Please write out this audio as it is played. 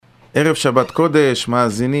ערב שבת קודש,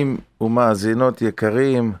 מאזינים ומאזינות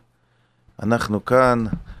יקרים, אנחנו כאן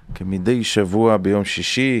כמדי שבוע ביום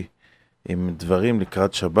שישי עם דברים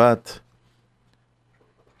לקראת שבת.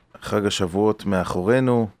 חג השבועות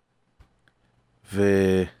מאחורינו,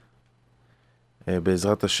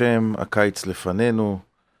 ובעזרת השם הקיץ לפנינו,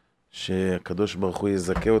 שהקדוש ברוך הוא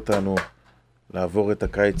יזכה אותנו לעבור את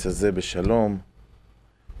הקיץ הזה בשלום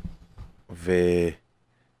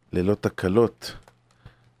וללא תקלות,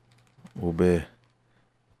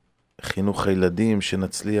 ובחינוך הילדים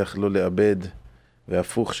שנצליח לא לאבד,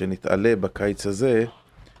 והפוך שנתעלה בקיץ הזה,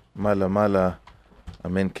 מעלה מעלה,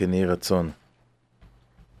 אמן כן יהי רצון.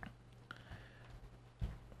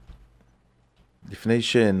 לפני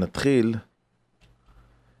שנתחיל,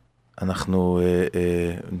 אנחנו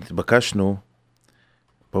נתבקשנו,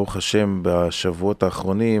 ברוך השם בשבועות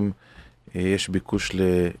האחרונים, יש ביקוש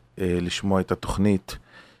לשמוע את התוכנית,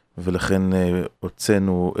 ולכן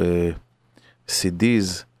הוצאנו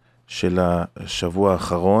CDs של השבוע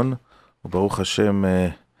האחרון, וברוך השם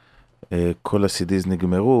כל ה-CDs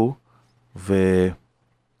נגמרו, ואנחנו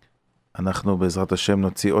בעזרת השם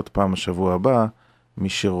נוציא עוד פעם השבוע הבא. מי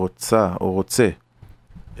שרוצה או רוצה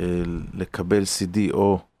לקבל CD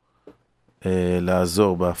או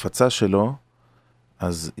לעזור בהפצה שלו,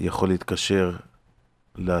 אז יכול להתקשר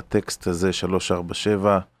לטקסט הזה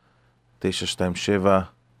 347-927-8398,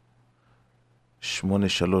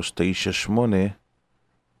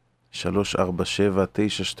 347-927-8398,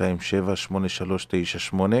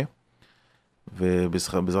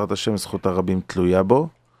 ובעזרת השם זכות הרבים תלויה בו.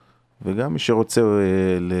 וגם מי שרוצה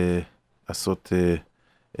לעשות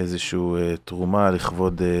איזשהו תרומה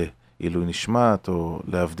לכבוד עילוי נשמת, או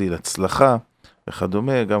להבדיל הצלחה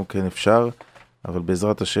וכדומה, גם כן אפשר. אבל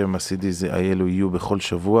בעזרת השם ה-CDs האלו יהיו בכל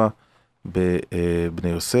שבוע בבני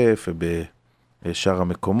יוסף ובשאר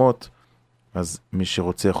המקומות, אז מי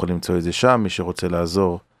שרוצה יכול למצוא את זה שם. מי שרוצה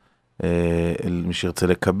לעזור, מי שרצה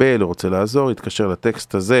לקבל או רוצה לעזור, יתקשר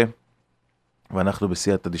לטקסט הזה, ואנחנו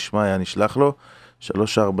בסייעתא דשמיא נשלח לו 347-927-8398.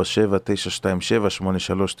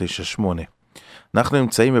 אנחנו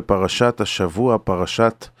נמצאים בפרשת השבוע,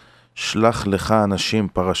 פרשת שלח לך אנשים,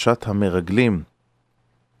 פרשת המרגלים.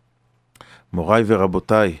 מוריי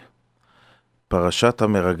ורבותיי, פרשת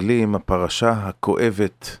המרגלים, הפרשה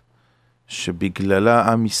הכואבת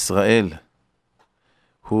שבגללה עם ישראל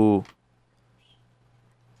הוא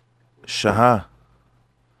שהה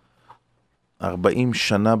 40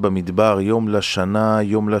 שנה במדבר, יום לשנה,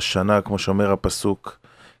 יום לשנה, כמו שאומר הפסוק,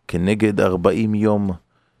 כנגד 40 יום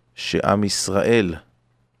שעם ישראל,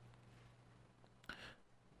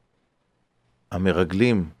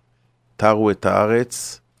 המרגלים, תרו את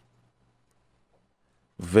הארץ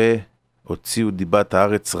והוציאו דיבת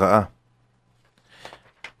הארץ רעה.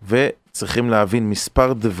 וצריכים להבין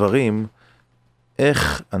מספר דברים,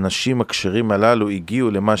 איך אנשים הכשרים הללו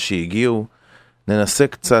הגיעו למה שהגיעו. ננסה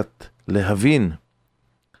קצת להבין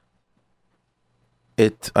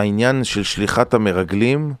את העניין של שליחת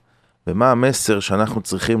המרגלים, ומה המסר שאנחנו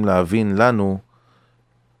צריכים להבין לנו,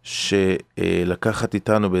 שלקחת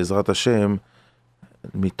איתנו בעזרת השם,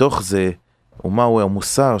 מתוך זה, ומהו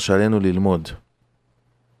המוסר שעלינו ללמוד.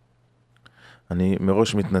 אני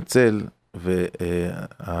מראש מתנצל,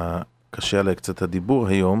 וקשה עליי קצת הדיבור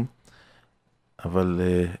היום, אבל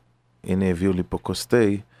הנה הביאו לי פה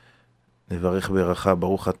קוסטי. נברך ברכה,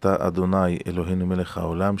 ברוך אתה אדוני אלוהינו מלך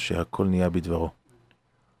העולם, שהכל נהיה בדברו.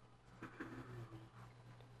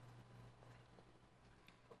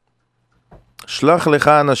 שלח לך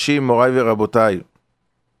אנשים, מוריי ורבותיי.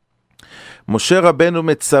 משה רבנו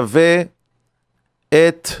מצווה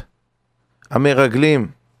את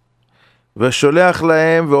המרגלים, ושולח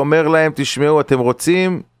להם ואומר להם, תשמעו, אתם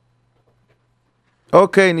רוצים?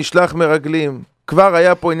 אוקיי, נשלח מרגלים. כבר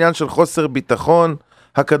היה פה עניין של חוסר ביטחון,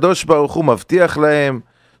 הקדוש ברוך הוא מבטיח להם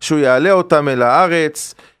שהוא יעלה אותם אל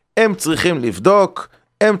הארץ, הם צריכים לבדוק,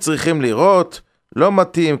 הם צריכים לראות, לא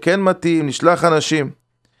מתאים, כן מתאים, נשלח אנשים.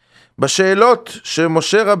 בשאלות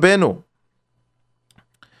שמשה רבנו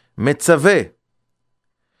מצווה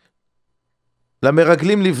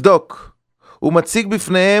למרגלים לבדוק, הוא מציג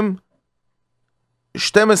בפניהם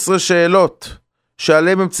 12 שאלות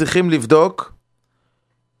שעליהם הם צריכים לבדוק,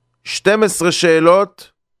 12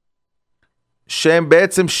 שאלות שהן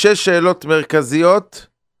בעצם 6 שאלות מרכזיות,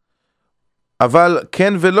 אבל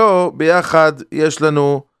כן ולא ביחד יש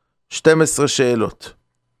לנו 12 שאלות.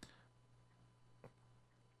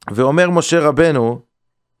 ואומר משה רבנו,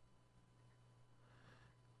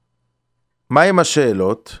 מה עם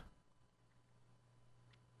השאלות?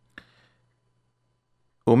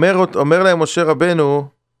 אומר להם משה רבנו,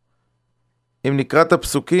 אם נקרא את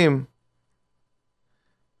הפסוקים,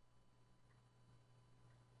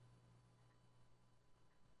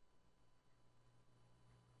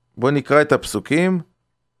 בואו נקרא את הפסוקים.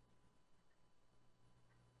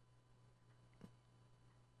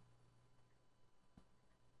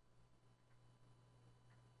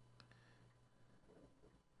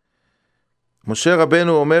 משה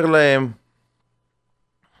רבנו אומר להם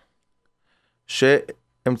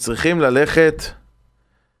שהם צריכים ללכת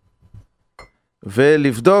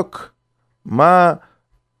ולבדוק מה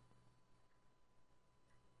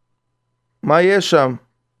יש שם.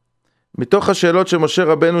 מתוך השאלות שמשה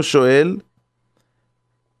רבנו שואל,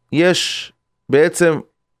 יש בעצם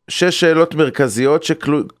 6 שאלות מרכזיות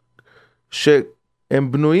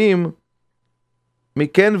שהם בנויים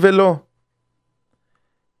מכן ולא.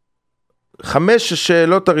 5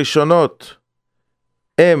 השאלות הראשונות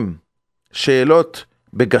הם שאלות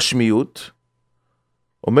בגשמיות.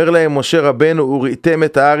 אומר להם משה רבנו, וראיתם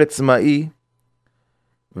את הארץ מאי,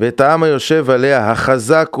 ואת העם היושב עליה,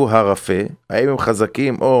 החזק הוא הרפה, האם הם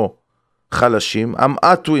חזקים או חלשים,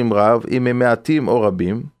 המעטו עם רב, אם הם מעטים או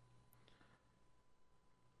רבים.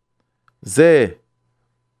 זה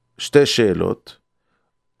 2 שאלות.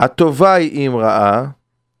 הטובה היא אם רעה,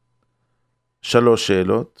 3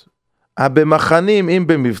 שאלות. הבמחנים אם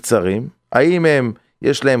במבצרים, האם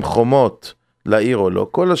יש להם חומות לעיר או לא,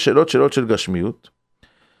 כל השאלות שאלות של גשמיות.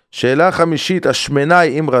 שאלה 5, השמנה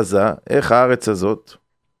היא אם רזה, איך הארץ הזאת.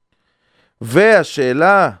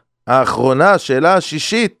 והשאלה האחרונה, השאלה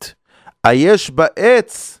 6, היש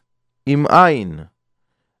בעץ עם עין,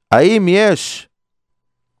 האם יש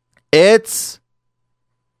עץ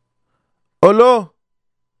או לא.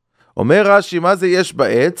 אומר רש"י, מה זה יש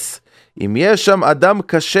בעץ? אם יש שם אדם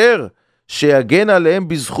כשר שיגן עליהם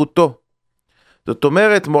בזכותו. זאת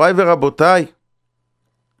אומרת, מוריי ורבותיי,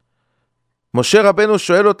 משה רבנו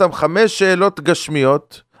שואל אותם 5 שאלות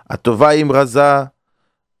גשמיות, הטובה אם רזה,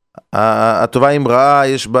 הטובה אם רעה,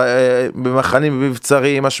 יש במחנים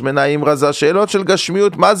ובבצרים, השמנה אם רזה, שאלות של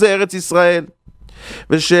גשמיות, מה זה ארץ ישראל?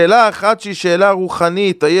 ושאלה אחת שהיא שאלה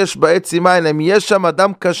רוחנית, היש בעץ עם עין, אם יש שם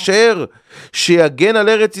אדם כשר שיגן על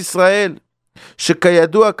ארץ ישראל,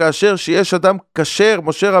 שכידוע כאשר שיש אדם כשר,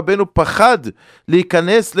 משה רבנו פחד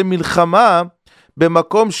להיכנס למלחמה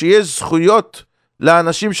במקום שיש זכויות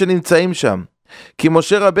לאנשים שנמצאים שם. כי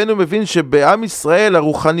משה רבנו מבין שבעם ישראל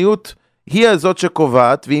הרוחניות היא הזאת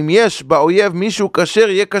שקובעת, ואם יש באויב מישהו כשר,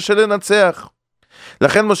 יהיה קשה לנצח.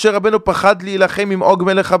 לכן משה רבנו פחד להילחם עם עוג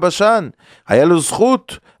מלך הבשן. היה לו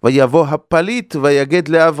זכות, ויבוא הפליט ויגד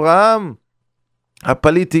לאברהם.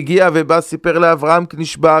 הפליט הגיע ובא סיפר לאברהם כי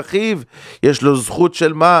נשבע אחיו. יש לו זכות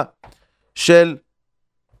של מה? של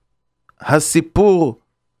הסיפור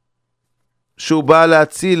שהוא בא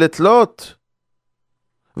להציל את לוט.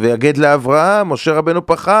 ויגד לאברהם, משה רבנו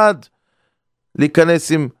פחד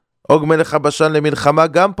להיכנס עם עוג מלך הבשן למלחמה.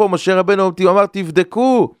 גם פה משה רבנו אמר,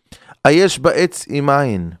 תבדקו, היש בעץ עם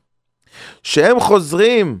עין. שהם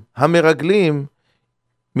חוזרים, המרגלים,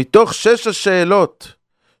 מתוך 6 השאלות,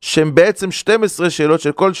 שהם בעצם 12 שאלות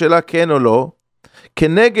של כל שאלה כן או לא,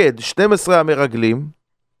 כנגד 12 המרגלים,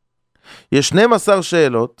 יש 12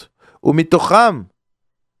 שאלות, ומתוכם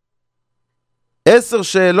 10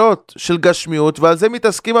 שאלות של גשמיות, ועל זה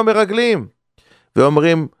מתעסקים המרגלים,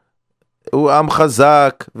 ואומרים, הוא עם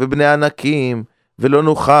חזק, ובני ענקים, ולא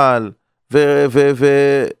נוכל,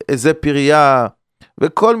 ואיזה פריה,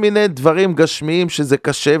 וכל מיני דברים גשמיים שזה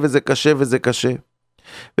קשה וזה קשה וזה קשה.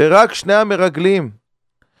 ורק 2 המרגלים,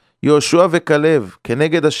 יהושע וכלב,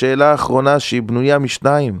 כנגד השאלה האחרונה שהיא בנויה מ2,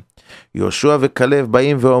 יהושע וכלב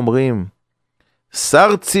באים ואומרים,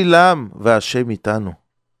 שר צילם והשם איתנו.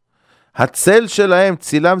 הצל שלהם,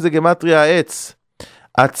 צילם זה גמטריה העץ,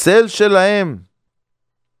 הצל שלהם,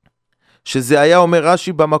 שזה היה אומר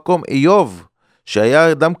רש"י במקום איוב,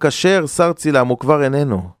 שהיה אדם כשר, שר צילם, הוא כבר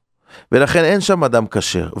איננו. ולכן אין שם אדם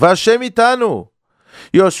כשר. והשם איתנו.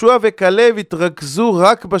 יהושע וכלב התרכזו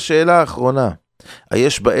רק בשאלה האחרונה.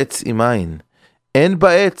 היש בעץ עם עין. אין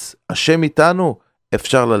בעץ, השם איתנו,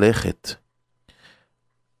 אפשר ללכת.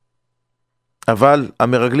 אבל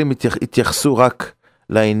המרגלים התייחסו רק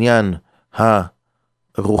לעניין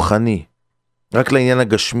הרוחני. רק לעניין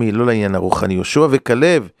הגשמי, לא לעניין הרוחני. יהושע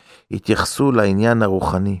וכלב התייחסו לעניין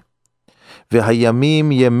הרוחני.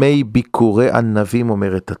 והימים ימי ביקורי ענבים,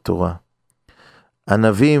 אומרת התורה.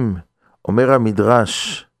 ענבים, אומר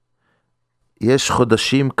המדרש, יש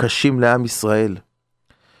חודשים קשים לעם ישראל.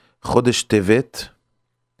 חודש טבת,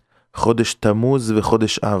 חודש תמוז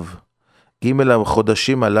וחודש אב. ג'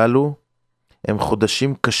 החודשים הללו הם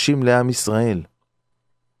חודשים קשים לעם ישראל.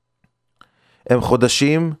 הם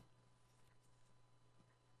חודשים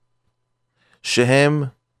שהם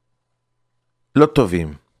לא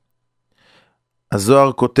טובים.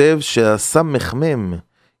 הזוהר כותב שהסמ"ם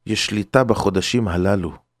יש שליטה בחודשים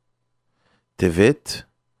הללו. טבת,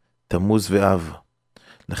 תמוז ואב.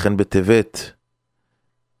 לכן בטבת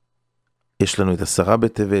יש לנו את 10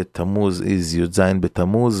 בטבת, תמוז איז י"ז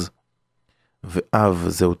בתמוז, ואב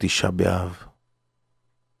זהו 9 באב.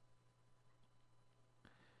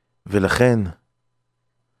 ולכן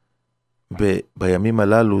בימים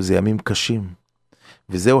הללו זה ימים קשים,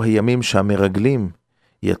 וזהו הימים שהמרגלים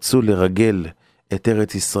יצאו לרגל את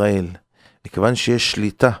ארץ ישראל. מכיוון שיש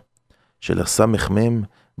שליטה של הסמ"ם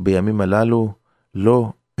בימים הללו,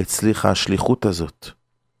 לא הצליחה השליחות הזאת,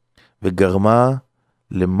 וגרמה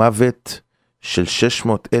למוות של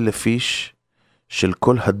 600,000 איש, של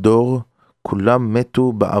כל הדור, כולם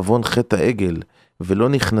מתו בעוון חטא העגל, ולא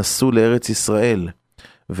נכנסו לארץ ישראל,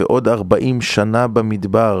 ועוד 40 שנה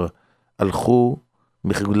במדבר הלכו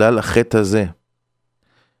בגלל החטא הזה,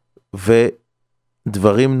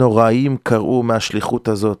 ודברים נוראים קרו מהשליחות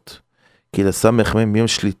הזאת, כי לסמ"ם יום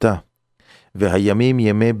שליטה, והימים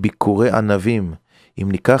ימי ביקורי ענבים.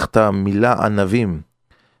 אם ניקח את המילה ענבים,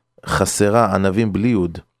 חסרה ענבים בלי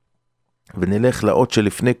יוד, ונלך לאות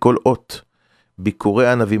שלפני כל אות,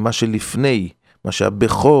 ביקורי ענבים, מה שלפני, מה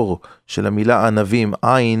שהבכור של המילה ענבים,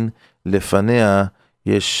 עין, לפניה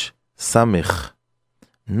יש סמך,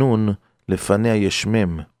 נון, לפניה יש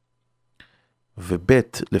מם,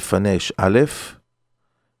 ובית לפניה יש א',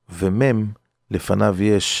 ומם לפניו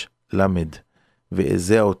יש למד.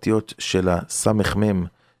 ואיזה האותיות של הסמ"ם,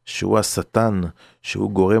 שהוא השטן,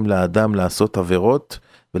 שהוא גורם לאדם לעשות עבירות,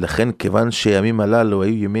 ולכן כיוון שימים הללו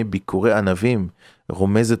היו ימי ביקורי ענבים,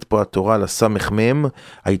 רומזת פה התורה לסמ"ם,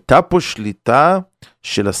 הייתה פה שליטה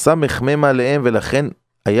של הסמ"ם עליהם, ולכן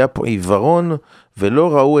היה פה עיוורון,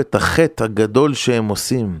 ולא ראו את החטא הגדול שהם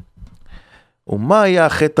עושים. ומה היה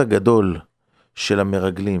החטא הגדול של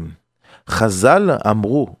המרגלים? חז"ל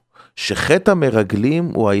אמרו שחטא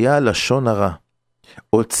המרגלים הוא היה לשון הרע.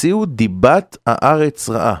 הוציאו דיבת הארץ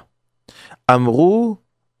רעה. אמרו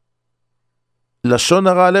לשון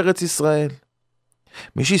הרע על ארץ ישראל.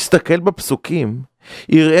 מי שיסתכל בפסוקים,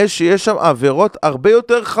 יראה שיש שם עבירות הרבה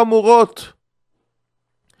יותר חמורות.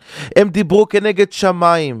 הם דיברו כנגד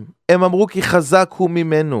שמיים, הם אמרו כי חזק הוא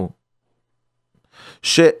ממנו.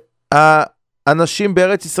 שהאנשים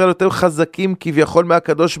בארץ ישראל יותר חזקים כביכול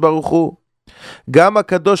מהקדוש ברוך הוא. גם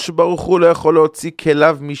הקדוש ברוך הוא לא יכול להוציא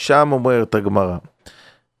כליו משם, אומרת הגמרא.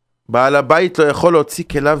 בעל הבית לא יכול להוציא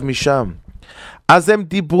כליו משם. אז הם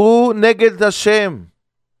דיברו נגד השם.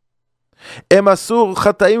 הם עשו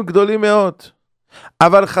חטאים גדולים מאוד.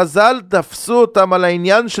 אבל חז"ל תפסו אותם על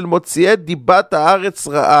העניין של מוציאי דיבת הארץ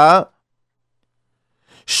רעה,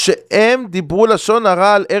 שהם דיברו לשון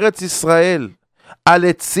הרע על ארץ ישראל, על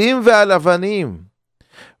עצים ועל אבנים.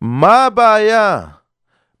 מה הבעיה?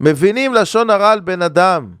 מבינים לשון הרע על בן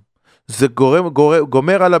אדם, זה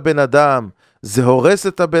גומר על הבן אדם, זה הורס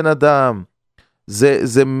את הבן אדם,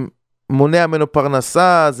 זה מונע ממנו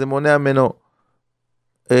פרנסה, זה מונע ממנו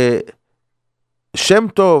שם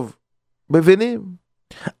טוב, מבינים?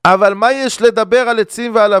 אבל מה יש לדבר על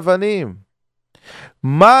עצים ועל אבנים?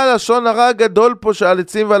 מה הלשון הרע הגדול פה שעל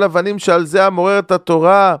עצים ועל אבנים, שעל זה המוררת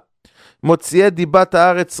התורה, מוציאי דיבת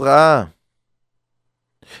הארץ רעה?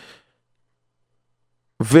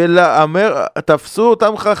 ולאמר, תפסו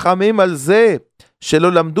אותם חכמים על זה,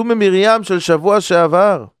 שלא למדו ממרים של שבוע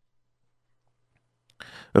שעבר.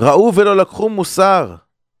 ראו ולא לקחו מוסר.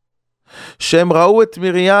 שהם ראו את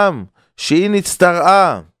מרים, שהיא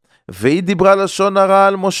נצטרעה, והיא דיברה לשון הרע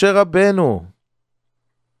על משה רבנו.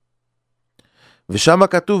 ושם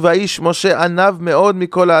כתוב, והאיש משה ענב מאוד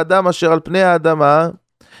מכל האדם אשר על פני האדמה.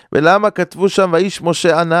 ולמה כתבו שם, והאיש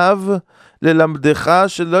משה ענב? ללמדך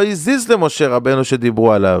שלא יזיז למשה רבנו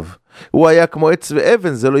שדיברו עליו. הוא היה כמו עץ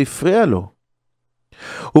ואבן, זה לא הפריע לו.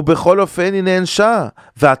 ובכל אופן היא נענשה,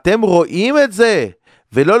 ואתם רואים את זה,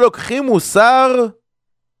 ולא לוקחים מוסר.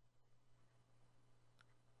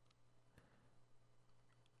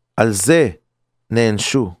 על זה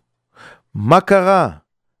נענשו. מה קרה?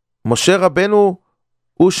 משה רבנו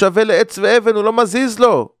הוא שווה לעץ ואבן, הוא לא מזיז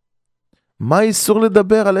לו. מה איסור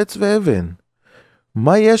לדבר על עץ ואבן?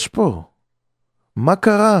 מה יש פה? מה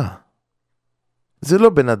קרה? זה לא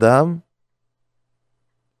בן אדם.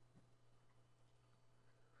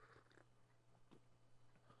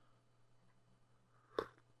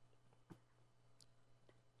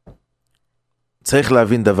 צריך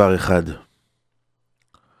להבין דבר אחד.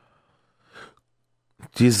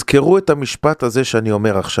 תזכרו את המשפט הזה שאני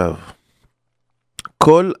אומר עכשיו.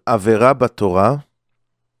 כל עבירה בתורה,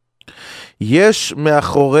 יש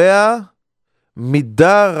מאחוריה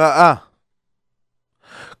מידה רעה.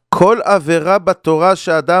 כל עבירה בתורה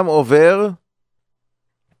שאדם עובר,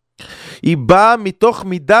 היא באה מתוך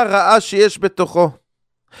מידה רעה שיש בתוכו.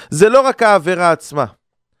 זה לא רק העבירה עצמה.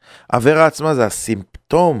 עבירה עצמה זה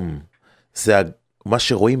הסימפטום, זה מה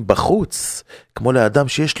שרואים בחוץ, כמו לאדם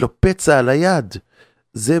שיש לו פצע על היד,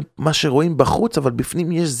 זה מה שרואים בחוץ, אבל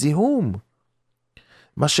בפנים יש זיהום,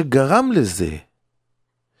 מה שגרם לזה.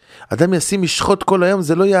 אדם ישים משחות כל היום,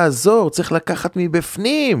 זה לא יעזור, צריך לקחת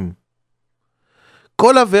מבפנים.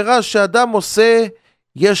 כל עבירה שאדם עושה,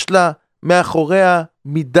 יש לה מאחוריה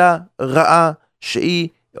מידה רעה, שהיא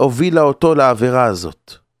הובילה אותו לעבירה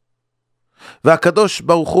הזאת. והקדוש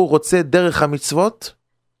ברוך הוא רוצה דרך המצוות,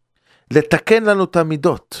 לתקן לנו את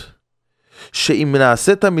המידות, שאם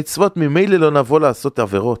נעשה את המצוות, ממילא לא נבוא לעשות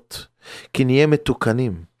עבירות, כי נהיה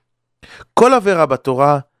מתוקנים. כל עבירה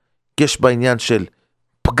בתורה, יש בה עניין של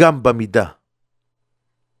פגם במידה.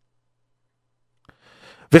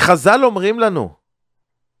 וחז"ל אומרים לנו,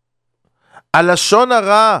 הלשון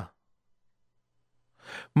הרע,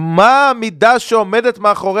 מה המידה שעומדת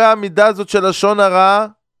מאחורי המידה הזאת של לשון הרע?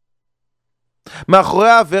 מאחורי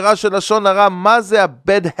העבירה של לשון הרע, מה זה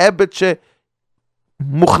ה-bad habit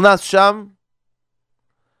שמוכנס שם?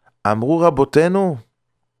 אמרו רבותינו,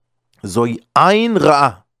 זוהי עין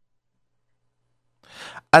רעה.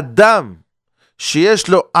 אדם שיש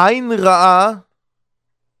לו עין רעה,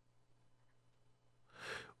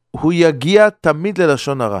 הוא יגיע תמיד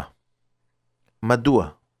ללשון הרע. מדוע?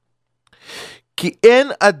 כי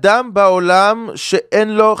אין אדם בעולם שאין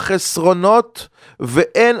לו חסרונות,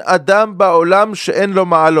 ואין אדם בעולם שאין לו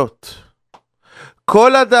מעלות.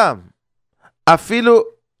 כל אדם, אפילו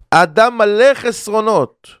אדם מלא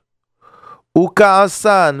חסרונות, הוא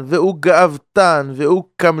כעסן, והוא גאוותן, והוא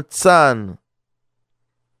קמצן,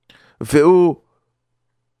 והוא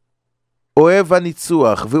אוהב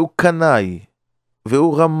הניצוח, והוא קנאי,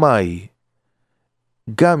 והוא רמאי.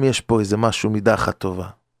 גם יש פה איזה משהו מידה אחת טובה.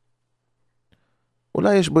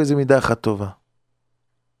 אולי יש בו איזה מידה אחת טובה.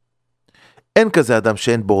 אין כזה אדם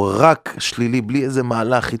שאין בו רק שלילי, בלי איזה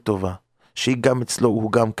מעלה הכי טובה, שהיא גם אצלו,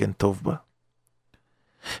 הוא גם כן טוב בה.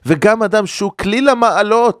 וגם אדם שהוא כלי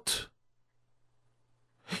למעלות,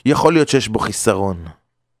 יכול להיות שיש בו חיסרון.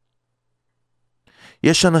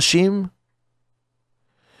 יש אנשים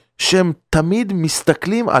שהם תמיד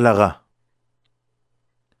מסתכלים על הרע,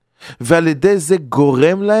 ועל ידי זה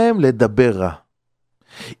גורם להם לדבר רע.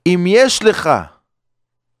 אם יש לך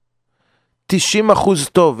 90%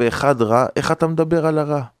 טוב ואחד רע, איך אתה מדבר על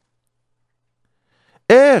הרע?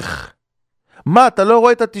 איך? מה, אתה לא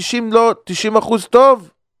רואה את ה-90%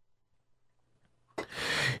 טוב?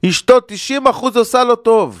 אשתו 90% עושה לו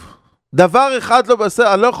טוב. דבר אחד לא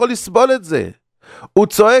בסדר, אני לא יכול לסבול את זה. הוא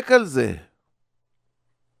צועק על זה.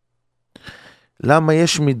 למה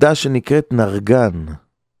יש מידה שנקראת נרגן?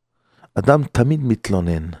 אדם תמיד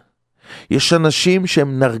מתלונן. יש אנשים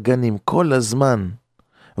שהם נרגנים כל הזמן,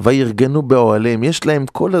 וירגנו באוהליהם. יש להם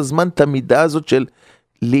כל הזמן את המידה הזאת של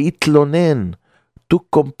להתלונן, to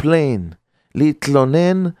complain,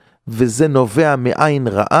 להתלונן, וזה נובע מעין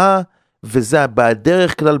רעה, וזה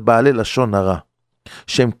בדרך כלל בעלי לשון הרע,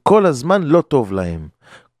 שהם כל הזמן לא טוב להם,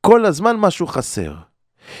 כל הזמן משהו חסר.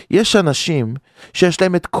 יש אנשים שיש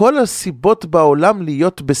להם את כל הסיבות בעולם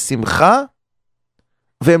להיות בשמחה,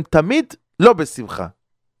 והם תמיד לא בשמחה.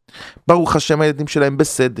 ברוך השם, הילדים שלהם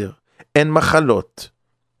בסדר, אין מחלות,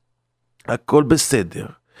 הכל בסדר,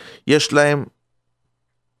 יש להם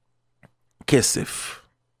כסף,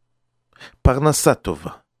 פרנסה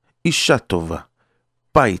טובה, אישה טובה,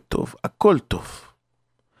 בית טוב, הכל טוב.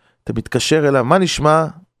 אתה מתקשר אליו, מה נשמע?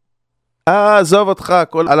 עזוב אותך,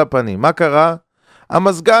 הכל על הפנים. מה קרה?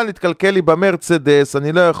 המזגן התקלקל לי במרצדס,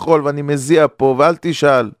 אני לא יכול ואני מזיע פה, ואל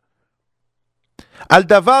תשאל. על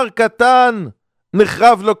דבר קטן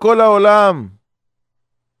נחרב לו כל העולם.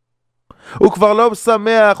 הוא כבר לא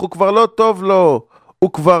שמח, הוא כבר לא טוב לו,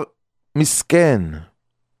 הוא כבר מסכן.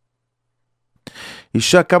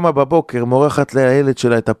 אישה קמה בבוקר, מורחת לילד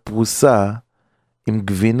שלה את הפרוסה עם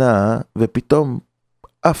גבינה, ופתאום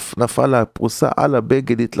אף נפל לה הפרוסה על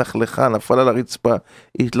הבגד, התלכלכה, נפל על הרצפה,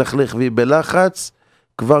 התלכלך, והיא בלחץ,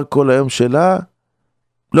 כבר כל היום שלה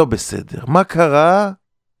לא בסדר. מה קרה?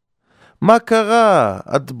 מה קרה?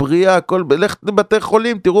 את בריאה, הכל, לך לבתי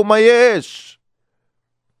חולים, תראו מה יש.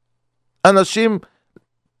 אנשים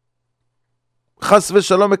חס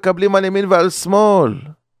ושלום מקבלים על ימין ועל שמאל.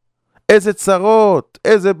 איזה צרות,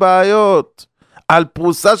 איזה בעיות. על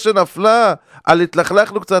פרוסה שנפלה, על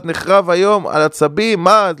התלכלכנו קצת, נחרב היום, על עצבים,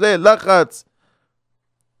 מה, זה, לחץ.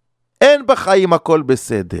 אין בחיים הכל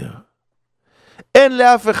בסדר. אין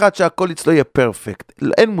לאף אחד שהכל אצלו יהיה פרפקט.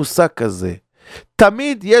 אין מושג כזה.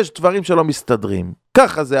 תמיד יש דברים שלא מסתדרים.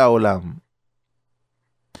 ככה זה העולם.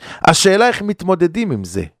 השאלה איך מתמודדים עם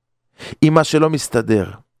זה, עם מה שלא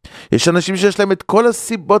מסתדר. יש אנשים שיש להם את כל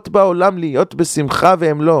הסיבות בעולם להיות בשמחה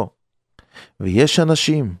והם לא. ויש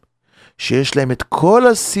אנשים שיש להם את כל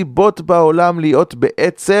הסיבות בעולם להיות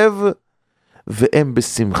בעצב, והם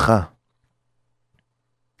בשמחה.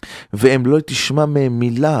 והם לא תשמע מהם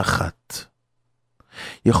מילה אחת.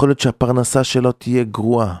 יכול להיות שהפרנסה שלו תהיה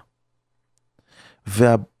גרועה,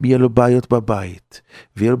 ויהיה לו בעיות בבית,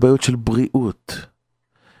 ויהיה לו בעיות של בריאות,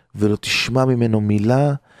 ולא תשמע ממנו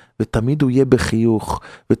מילה, ותמיד הוא יהיה בחיוך,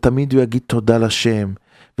 ותמיד הוא יגיד תודה לשם,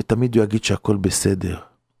 ותמיד הוא יגיד שהכל בסדר.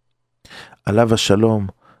 עליו השלום,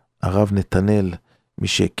 הרב נתנאל, מי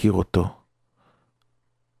שהכיר אותו,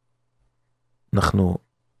 אנחנו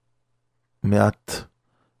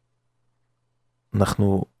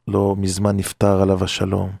לא מזמן נפטר עליו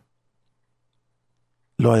השלום.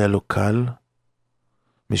 לא היה לו קל,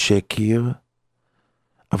 מי שהכיר,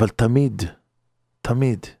 אבל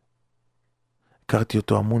תמיד, הכרתי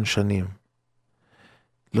אותו המון שנים.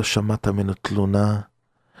 לא שמעת ממנו תלונה,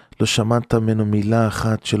 לא שמעת ממנו מילה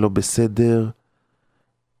אחת שלא בסדר,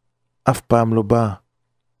 אף פעם לא בא.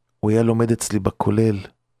 הוא היה לומד אצלי בכולל.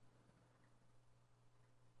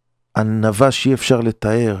 ענווה שאי אפשר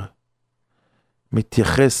לתאר.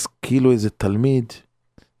 מתייחס כאילו איזה תלמיד,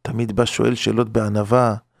 תמיד בא שואל שאלות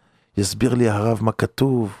בענווה, יסביר לי הרב מה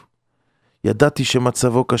כתוב. ידעתי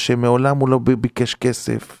שמצבו קשה, מעולם הוא לא ביקש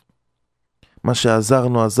כסף. מה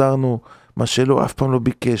שעזרנו, מה שלא אף פעם לא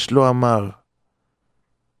ביקש, לא אמר.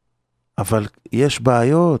 אבל יש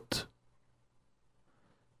בעיות.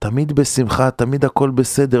 תמיד בשמחה, תמיד הכל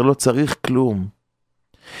בסדר, לא צריך כלום.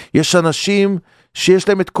 יש אנשים שיש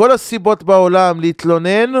להם את כל הסיבות בעולם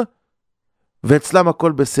להתלונן, ואצלם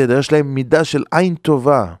הכל בסדר. יש להם מידה של עין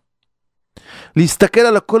טובה. להסתכל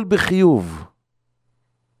על הכל בחיוב.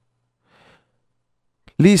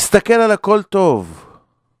 להסתכל על הכל טוב.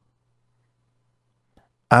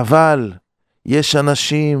 אבל יש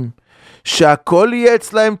אנשים שהכל יהיה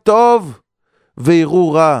אצלהם טוב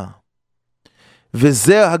ויראו רע.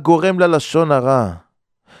 וזה הגורם ללשון הרע.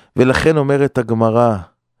 ולכן אומרת הגמרא,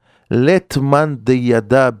 לית מן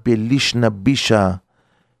דידע בלישנא בישא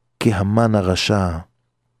כהמן הרשע.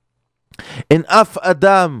 אין אף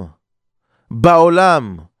אדם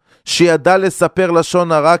בעולם שידע לספר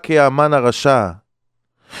לשון הרע כהמן הרשע.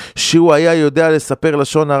 שהוא היה יודע לספר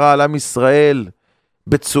לשון הרע על עם ישראל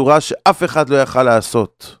בצורה שאף אחד לא יכל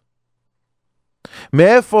לעשות.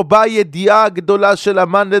 מאיפה באה הידיעה הגדולה של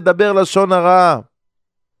המן לדבר לשון הרע?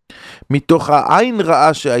 מתוך העין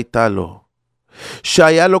רעה שהייתה לו.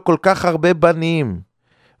 שהיה לו כל כך הרבה בנים,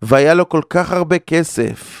 והיה לו כל כך הרבה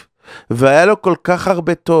כסף, והיה לו כל כך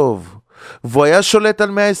הרבה טוב, והוא היה שולט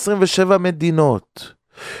על 127 מדינות,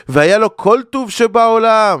 והיה לו כל טוב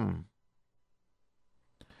שבעולם.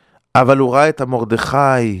 אבל הוא ראה את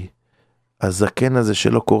המרדכי, הזקן הזה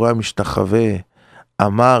שלא קורא משתחווה,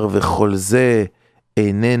 אמר וכל זה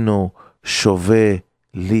איננו שווה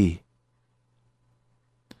לי.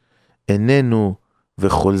 איננו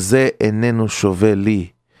וכל זה איננו שווה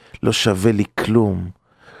לי. לא שווה לי כלום.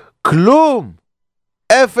 כלום!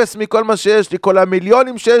 אפס מכל מה שיש לי, כל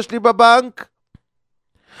המיליונים שיש לי בבנק,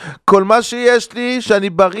 כל מה שיש לי, שאני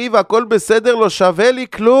בריא והכל בסדר, לא שווה לי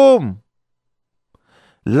כלום.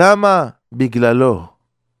 למה? בגללו.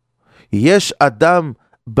 יש אדם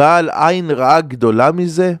בעל עין רעה גדולה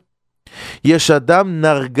מזה? יש אדם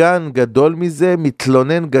נרגן גדול מזה?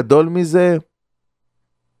 מתלונן גדול מזה?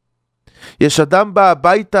 יש אדם בא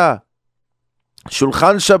הביתה,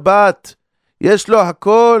 שולחן שבת, יש לו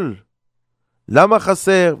הכל. למה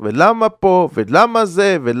חסר? ולמה פה? ולמה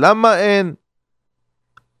זה? ולמה אין?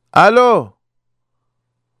 הלו?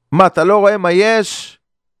 מה, אתה לא רואה מה יש?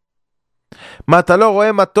 מה, אתה לא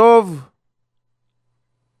רואה מה טוב?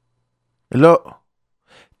 לא.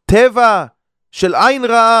 טבע של עין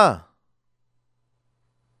רעה.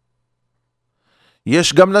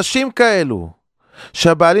 יש גם נשים כאלו,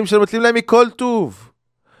 שהבעלים שלהם נותנים להם מכל טוב.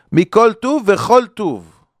 מכל טוב וכל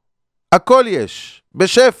טוב. הכל יש,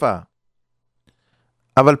 בשפע.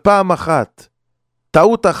 אבל פעם אחת,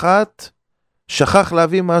 טעות אחת, שכח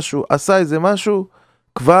להביא משהו, עשה איזה משהו,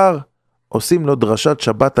 כבר עושים לו דרשת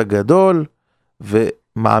שבת הגדול,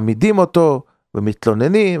 ומעמידים אותו,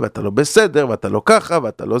 ומתלוננים, ואתה לא בסדר, ואתה לא ככה,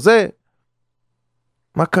 ואתה לא זה.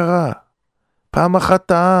 מה קרה? פעם אחת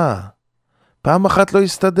טעה. פעם אחת לא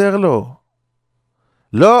יסתדר לו.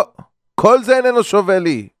 לא, כל זה איננו שווה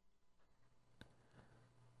לי.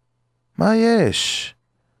 מה יש?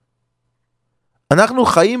 אנחנו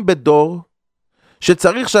חיים בדור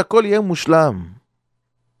שצריך שהכל יהיה מושלם.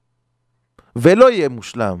 ולא יהיה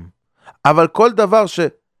מושלם. אבל כל דבר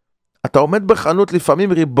אתה עומד בחנות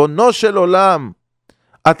לפעמים, ריבונו של עולם,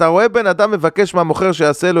 אתה רואה בן אדם מבקש מהמוכר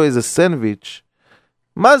שיעשה לו איזה סנדוויץ',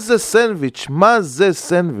 מה זה סנדוויץ'? מה זה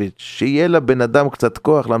סנדוויץ'? שיהיה לבן אדם קצת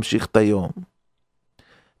כוח להמשיך את היום.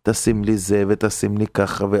 תשים לי זה ותשים לי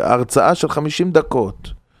ככה, והרצאה של 50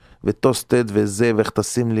 דקות, וטוסטד וזה, ואיך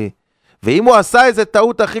תשים לי. ואם הוא עשה איזה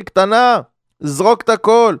טעות הכי קטנה, זרוק את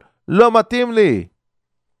הכל, לא מתאים לי.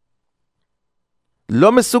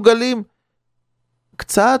 לא מסוגלים?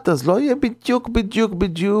 קצת, אז לא יהיה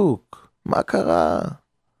בדיוק. מה קרה?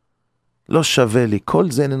 לא שווה לי,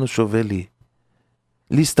 כל זה איננו שווה לי.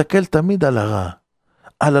 להסתכל תמיד על הרע,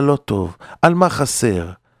 על הלא טוב, על מה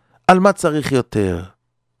חסר, על מה צריך יותר.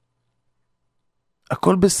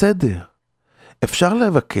 הכל בסדר. אפשר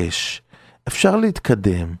לבקש, אפשר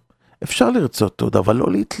להתקדם, אפשר לרצות עוד, אבל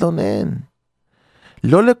לא להתלונן.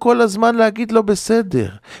 לא לכל הזמן להגיד לא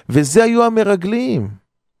בסדר. וזה היו המרגלים.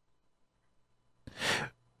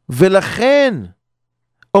 ולכן,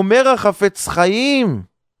 אומר החפץ חיים,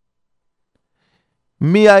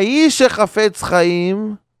 מי האיש שחפץ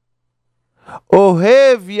חיים,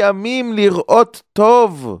 אוהב ימים לראות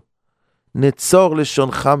טוב, נצור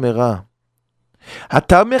לשונך מרע.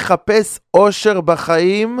 אתה מחפש אושר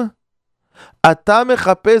בחיים, אתה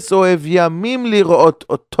מחפש אוהב ימים לראות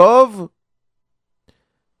טוב,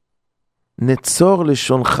 נצור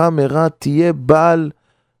לשונך מרע, תהיה בעל,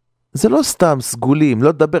 זה לא סתם סגולים,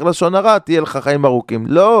 לא תדבר לשון הרע, תהיה לך חיים ארוכים,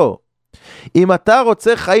 לא. אם אתה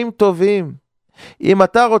רוצה חיים טובים, אם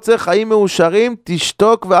אתה רוצה חיים מאושרים,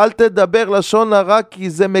 תשתוק ואל תדבר לשון הרע, כי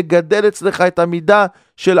זה מגדל אצלך את המידה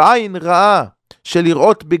של עין רעה, של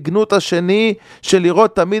לראות בגנות השני, של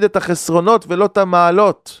לראות תמיד את החסרונות ולא את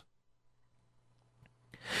המעלות.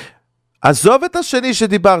 עזוב את השני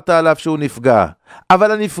שדיברת עליו שהוא נפגע,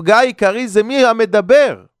 אבל הנפגע העיקרי זה מי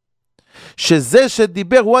המדבר, שזה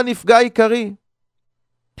שדיבר הוא הנפגע העיקרי.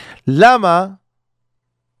 למה?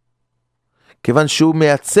 כיוון שהוא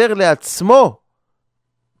מייצר לעצמו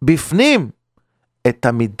בפנים את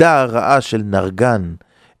המידה הרעה של נרגן,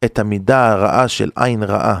 את המידה הרעה של עין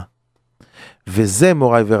רעה. וזה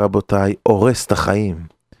מוריי ורבותיי הורס את החיים.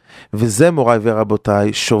 וזה מוריי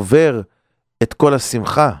ורבותיי שובר את כל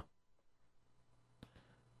השמחה.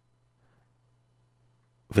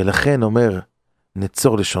 ולכן אומר,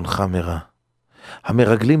 נצור לשונך מרע.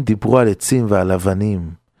 המרגלים דיברו על עצים ועל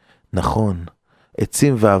אבנים. נכון,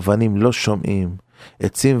 עצים ואבנים לא שומעים,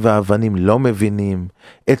 עצים ואבנים לא מבינים,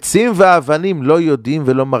 עצים ואבנים לא יודעים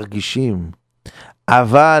ולא מרגישים.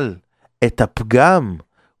 אבל את הפגם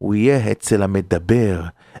הוא יהיה אצל המדבר,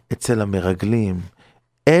 אצל המרגלים.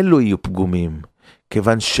 אלו יהיו פגומים,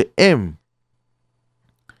 כיוון שהם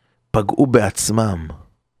פגעו בעצמם.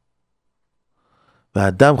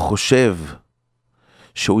 והאדם חושב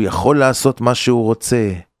שהוא יכול לעשות מה שהוא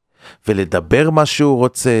רוצה, ולדבר מה שהוא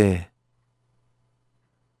רוצה,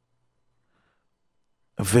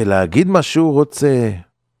 ולהגיד מה שהוא רוצה,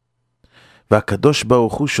 והקדוש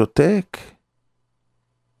ברוך הוא שותק?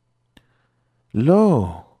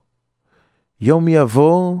 לא. יום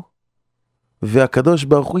יבוא, והקדוש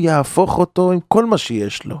ברוך הוא יהפוך אותו עם כל מה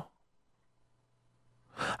שיש לו.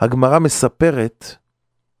 הגמרא מספרת,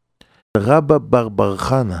 רבא בר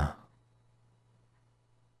חנה,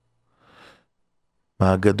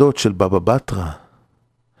 מהאגדות של בבא בתרא,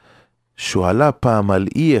 שהוא עלה פעם על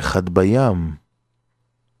אי אחד בים,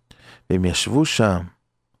 והם ישבו שם,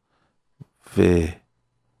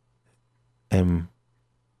 והם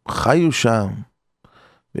חיו שם,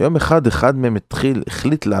 ויום אחד מהם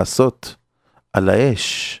החליט לעשות על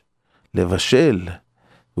האש, לבשל,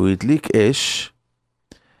 והוא הדליק אש.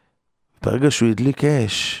 ברגע שהוא הדליק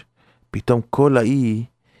אש, פתאום כל האי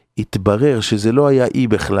התברר שזה לא היה אי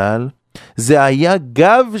בכלל, זה היה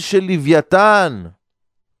גב של לוויתן,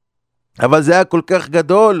 אבל זה היה כל כך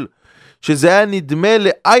גדול, שזה היה נדמה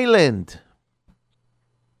לאיילנד.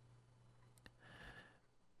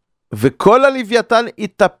 וכל הלוויתן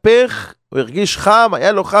התהפך, הוא הרגיש חם,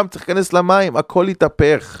 היה לו חם, צריך להיכנס למים, הכל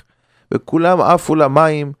התהפך. וכולם עפו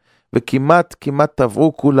למים, וכמעט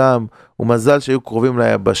טבעו כולם, ומזל שהיו קרובים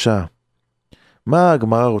ליבשה. מה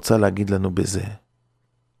הגמרא רוצה להגיד לנו בזה?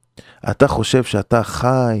 אתה חושב שאתה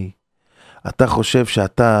חי, אתה חושב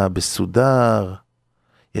שאתה בסודר,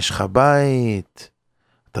 יש לך בית,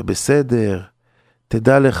 אתה בסדר,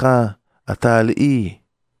 תדע לך, אתה על אי.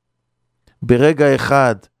 ברגע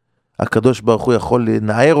אחד, הקדוש ברוך הוא יכול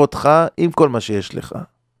לנער אותך עם כל מה שיש לך.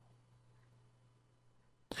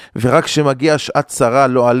 ורק שמגיע שעת צרה,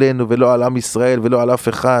 לא עלינו ולא על עם ישראל ולא על אף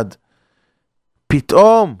אחד,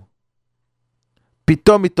 פתאום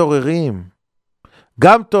מתעוררים.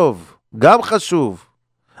 גם טוב, גם חשוב.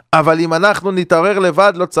 אבל אם אנחנו נתעורר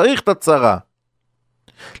לבד, לא צריך את הצרה.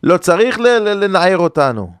 לא צריך לנער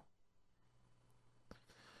אותנו.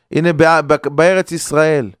 הנה בארץ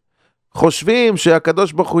ישראל, חושבים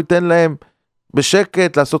שהקדוש ברוך הוא ייתן להם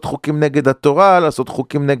בשקט לעשות חוקים נגד התורה, לעשות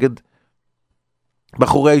חוקים נגד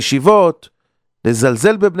בחורי הישיבות,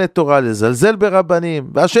 לזלזל בבני תורה, לזלזל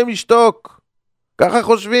ברבנים, והשם ישתוק. ככה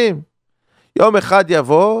חושבים. יום אחד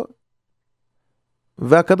יבוא,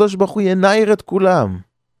 והקדוש ברוך הוא ינער את כולם.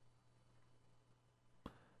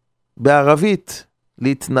 בערבית,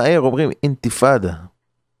 להתנער, אומרים אינתיפאדה.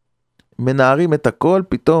 מנערים את הכל,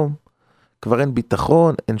 פתאום כבר אין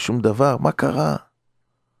ביטחון, אין שום דבר. מה קרה?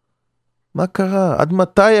 מה קרה? עד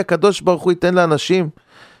מתי הקדוש ברוך הוא ייתן לאנשים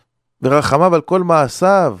ורחמיו על כל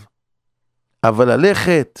מעשיו? אבל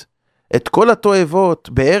ללכת את כל התועבות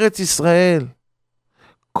בארץ ישראל,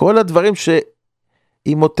 כל הדברים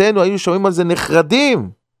שאימותינו היו שומעים על זה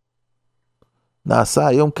נחרדים, נעשה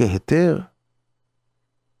היום כהיתר.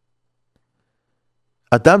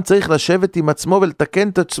 אדם צריך לשבת עם עצמו ולתקן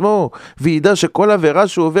את עצמו, וידע שכל עבירה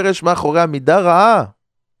שהוא עובר יש מאחורי המידה רעה,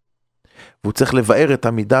 והוא צריך לבאר את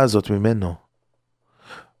המידה הזאת ממנו,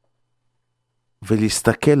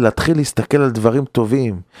 ולהסתכל, להתחיל להסתכל על דברים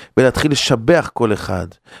טובים, ולהתחיל לשבח כל אחד,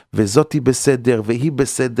 וזאת היא בסדר, והיא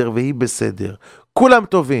בסדר, והיא בסדר, כולם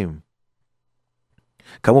טובים.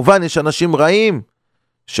 כמובן יש אנשים רעים,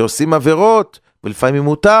 שעושים עבירות, ולפעמים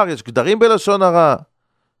מותר, יש גדרים בלשון הרע,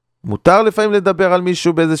 מותר לפעמים לדבר על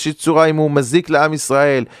מישהו באיזושהי צורה, אם הוא מזיק לעם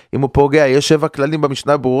ישראל, אם הוא פוגע, יש 7 כללים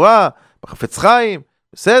במשנה ברורה, בחפץ חיים,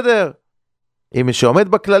 בסדר, אם מי שעומד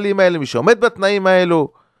בכללים האלה, מי שעומד בתנאים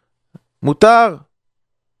האלו, מותר,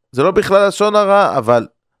 זה לא בכלל לשון הרע, אבל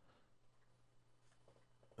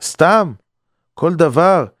סתם, כל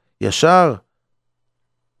דבר, ישר,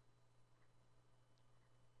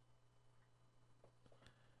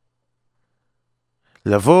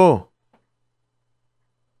 לבוא,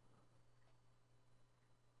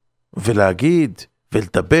 ולהגיד,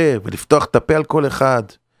 ולדבר, ולפתוח את הפה על כל אחד.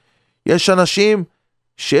 יש אנשים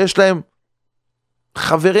שיש להם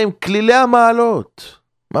חברים כלילי המעלות,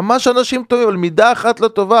 ממש אנשים טובים, אבל מידה אחת לא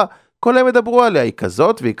טובה, כל הם ידברו עליה, היא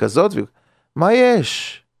כזאת והיא כזאת, מה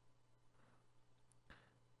יש?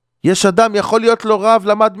 יש אדם יכול להיות לו רב,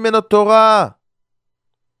 למד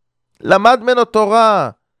ממנו תורה,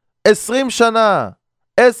 20 שנה,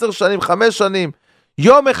 10 שנים, 5 שנים,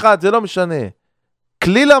 יום אחד, זה לא משנה,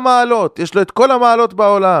 כליל המעלות, יש לו את כל המעלות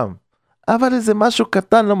בעולם, אבל איזה משהו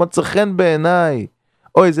קטן לא מצא חן בעיניי,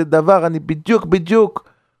 או איזה דבר, אני בדיוק,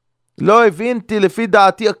 לא הבינתי לפי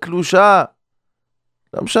דעתי הקלושה,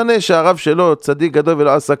 לא משנה שהרב שלו צדיק גדול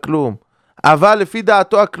ולא עשה כלום, אבל לפי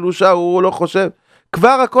דעתו הקלושה הוא לא חושב,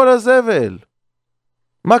 כבר הכל הזבל,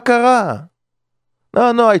 מה קרה? No,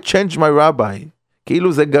 I changed my rabbi,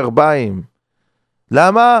 כאילו זה גרביים,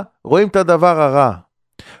 למה? רואים את הדבר הרע,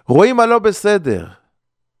 רואים הלא בסדר,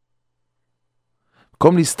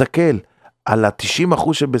 במקום להסתכל על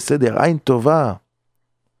 90% שבסדר, עין טובה,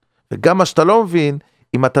 וגם מה שאתה לא מבין,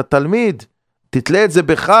 אם אתה תלמיד, תתלה את זה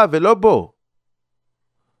בך ולא בו.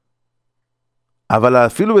 אבל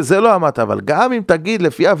אפילו בזה לא אמרת, אבל גם אם תגיד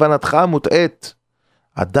לפי הבנתך המוטעת,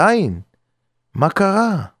 עדיין, מה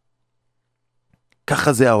קרה?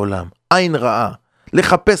 ככה זה העולם, עין רעה,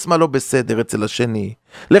 לחפש מה לא בסדר אצל השני,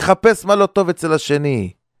 לחפש מה לא טוב אצל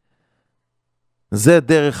השני. זה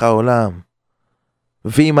דרך העולם.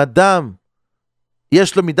 ואם אדם,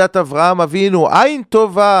 יש לו מידת אברהם אבינו, עין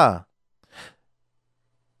טובה,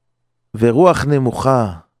 ורוח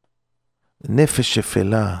נמוכה, נפש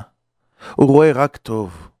שפלה, הוא רואה רק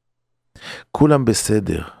טוב, כולם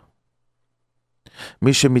בסדר.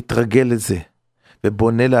 מי שמתרגל לזה,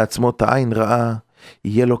 ובונה לעצמו את העין רעה,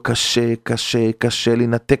 יהיה לו קשה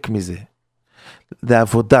לנתק מזה. זה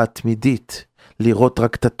עבודה תמידית, לראות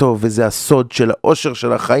רק את הטוב, וזה הסוד של האושר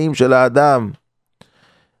של החיים של האדם.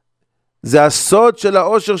 זה הסוד של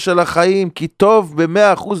האושר של החיים, כי טוב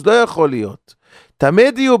ב100% לא יכול להיות.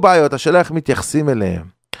 תמיד יהיו בעיות, השאלה איך מתייחסים אליהם.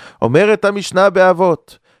 אומרת המשנה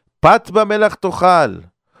באבות, פת במלח תאכל,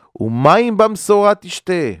 ומים במשורה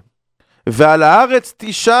תשתה, ועל הארץ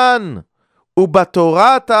תישן,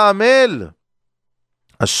 ובתורה תעמל.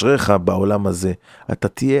 אשריך בעולם הזה, אתה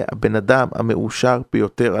תהיה הבן אדם המאושר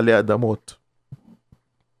ביותר עלי אדמות.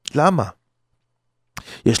 למה?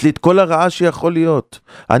 יש לי את כל הרעה שיכול להיות.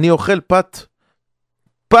 אני אוכל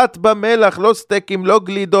פת במלח, לא סטייקים, לא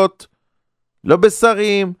גלידות, לא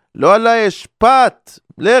בשרים, לא על האש, פת,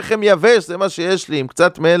 לחם יבש, זה מה שיש לי, עם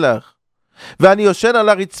קצת מלח. ואני יושן על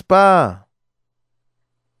הרצפה.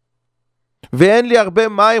 ואין לי הרבה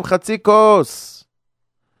מים, חצי כוס.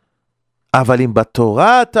 אבל אם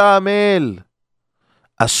בתורה תעמל,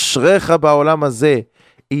 אשריך בעולם הזה,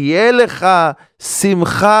 יהיה לך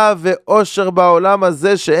שמחה ואושר בעולם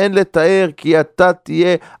הזה שאין לתאר, כי אתה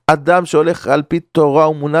תהיה אדם שהולך על פי תורה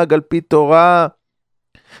ומונהג על פי תורה.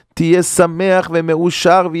 תהיה שמח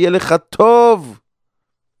ומאושר ויהיה לך טוב,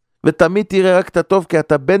 ותמיד תראה רק את הטוב כי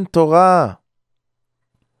אתה בן תורה.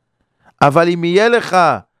 אבל אם יהיה לך,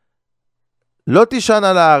 לא תישן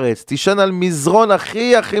על הארץ, תישן על מזרון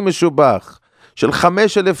הכי משובח, של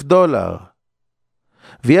 $5,000,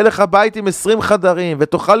 ויהיה לך בית עם 20 חדרים,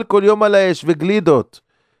 ותאכל כל יום על האש וגלידות,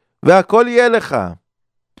 והכל יהיה לך.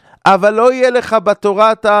 אבל לא יהיה לך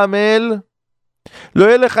בתורה תעמל, לא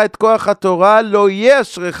יהיה לך את כוח התורה, לא יהיה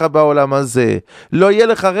אשריך בעולם הזה, לא יהיה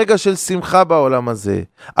לך רגע של שמחה בעולם הזה.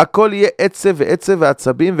 הכל יהיה עצב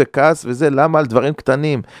ועצבים וכעס וזה. למה? על דברים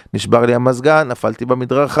קטנים. נשבר לי המזגן, נפלתי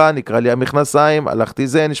במדרכה, נקרא לי המכנסיים, הלכתי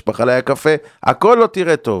זה, נשפך עליי הקפה, הכל לא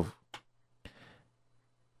תראה טוב.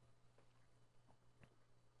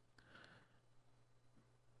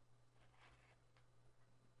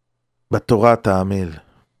 בתורה תעמל,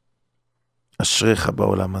 אשריך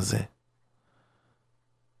בעולם הזה.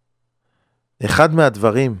 אחד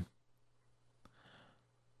מהדברים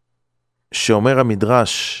שאומר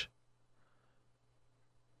המדרש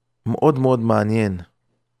מאוד מאוד מעניין,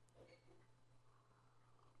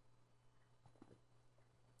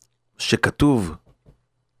 שכתוב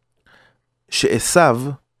שעשיו,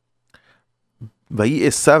 ויהי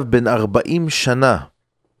עשיו בן 40 שנה,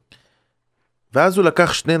 ואז הוא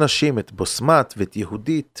לקח 2 נשים, את בוסמת ואת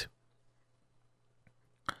יהודית,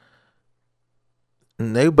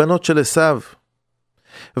 היו בנות של עשיו.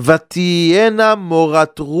 ותהיינה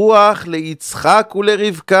מורת רוח ליצחק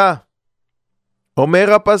ולרבקה.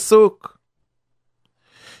 אומר הפסוק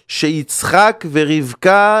שיצחק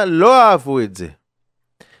ורבקה לא אהבו את זה.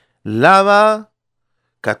 למה?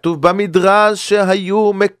 כתוב במדרש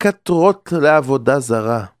שהיו מקטרות לעבודה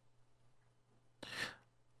זרה,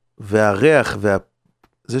 והריח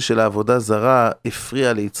זה של העבודה זרה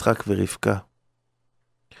הפריע ליצחק ורבקה.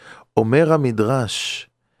 אומר המדרש,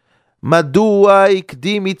 מדוע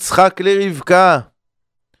הקדים יצחק לרבקה?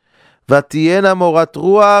 ותהיינה מורת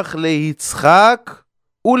רוח ליצחק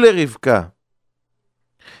ולרבקה.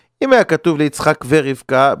 אם היה כתוב ליצחק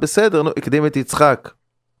ורבקה, בסדר, הקדים את יצחק.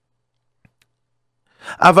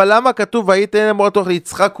 אבל למה כתוב ותהיינה מורת רוח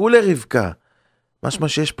ליצחק ולרבקה? משמע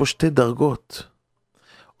שיש פה 2 דרגות.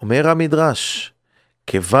 אומר המדרש,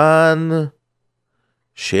 כיוון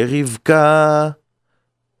שרבקה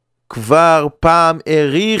כבר פעם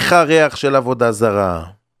העריך הריח של עבודה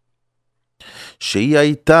זרה, שהיא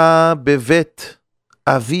הייתה בבית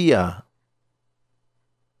אביה,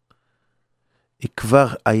 היא כבר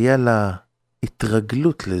היה לה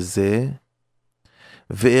התרגלות לזה,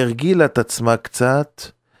 והרגילה את עצמה קצת.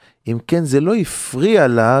 אם כן, זה לא הפריע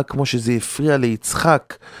לה כמו שזה הפריע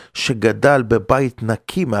ליצחק, שגדל בבית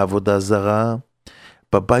נקי מעבודה זרה,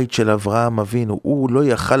 בבית של אברהם אבינו. הוא לא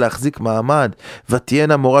יכל להחזיק מעמד.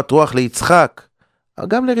 ותהיינה מורת רוח ליצחק,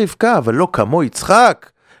 גם לרבקה, אבל לא כמו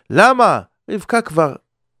יצחק. למה? רבקה כבר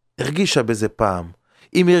הרגישה בזה פעם.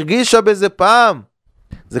 אם הרגישה בזה פעם,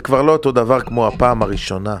 זה כבר לא אותו דבר כמו הפעם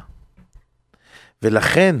הראשונה.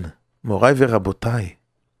 ולכן, מוריי ורבותיי,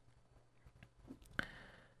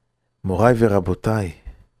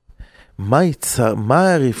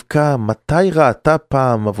 מה רבקה, מתי ראתה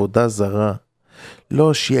פעם עבודה זרה?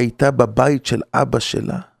 לא, שהיא הייתה בבית של אבא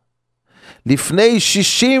שלה. לפני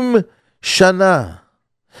 60 שנה.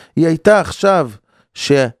 היא הייתה עכשיו,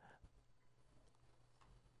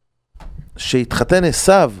 שהתחתן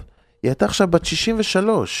עשיו, היא הייתה עכשיו בת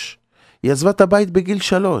 63. היא עזבה את הבית בגיל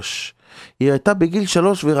 3. היא הייתה בגיל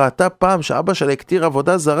 3 וראתה פעם שאבא שלה הקטיר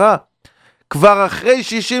עבודה זרה. כבר אחרי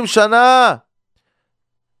 60 שנה.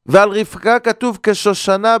 ועל רבקה כתוב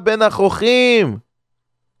כשושנה בין החוכים.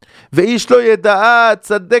 ואיש לא ידעה,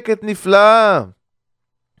 צדקת נפלאה.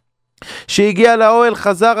 שהגיע לאוהל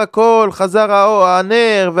חזר הכל, חזר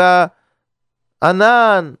הנר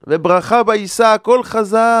והענן וברכה בעיסה, הכל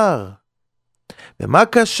חזר. ומה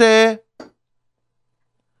קשה?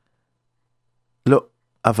 לא,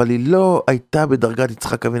 אבל היא לא הייתה בדרגת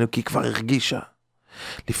יצחק אבינו, כי היא כבר הרגישה.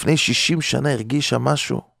 לפני 60 שנה הרגישה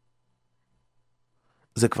משהו.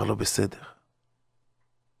 זה כבר לא בסדר.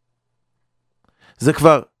 זה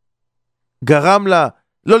כבר גרם לה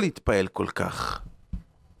לא להתפעל כל כך.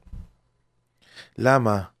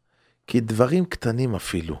 למה? כי דברים קטנים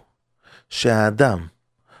אפילו, שהאדם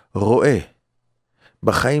רואה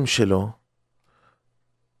בחיים שלו,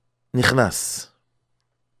 נכנס.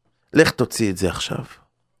 לך תוציא את זה עכשיו.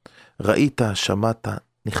 ראית, שמעת,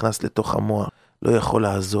 נכנס לתוך המוח, לא יכול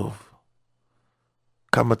לעזוב.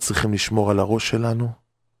 כמה צריכים לשמור על הראש שלנו?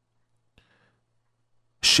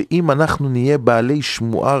 שאם אנחנו נהיה בעלי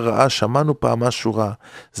שמועה רעה, שמענו פעם משהו רע,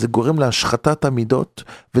 זה גורם להשחתת המידות,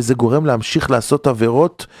 וזה גורם להמשיך לעשות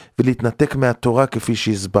עבירות, ולהתנתק מהתורה כפי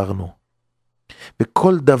שהסברנו.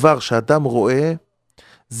 וכל דבר שאדם רואה,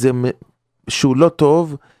 שהוא לא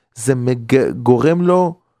טוב, זה גורם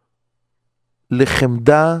לו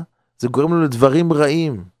לחמדה, זה גורם לו לדברים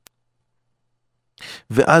רעים.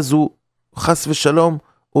 ואז הוא, חס ושלום,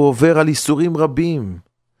 הוא עובר על איסורים רבים.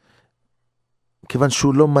 כיוון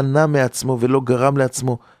שהוא לא מנע מעצמו ולא גרם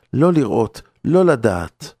לעצמו לא לראות, לא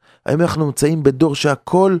לדעת. האם אנחנו נמצאים בדור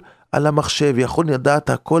שהכל על המחשב, יכול לדעת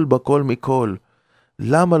הכל בכל מכל.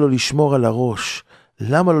 למה לא לשמור על הראש?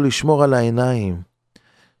 למה לא לשמור על העיניים?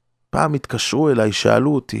 פעם התקשרו אליי,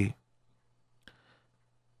 שאלו אותי,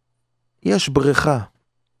 יש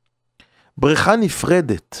בריכה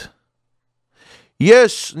נפרדת.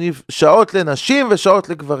 יש שעות לנשים ושעות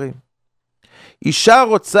לגברים. אישה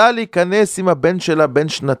רוצה להיכנס עם הבן שלה בן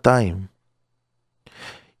 2.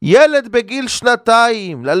 ילד בגיל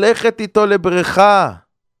 2, ללכת איתו לבריכה.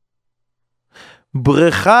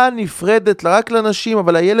 בריכה נפרדת רק לנשים,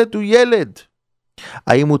 אבל הילד הוא ילד.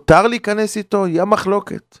 האם מותר להיכנס איתו? היה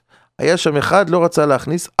מחלוקת. היה שם אחד, לא רצה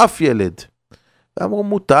להכניס אף ילד. ואמרו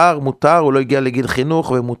מותר, הוא לא הגיע לגיל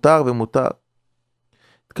חינוך, ומותר.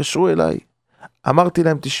 התקשרו אליי. אמרתי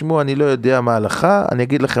להם, תשמעו, אני לא יודע מה ההלכה, אני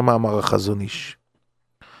אגיד לכם מה אמר החזון איש.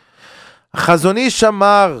 החזון איש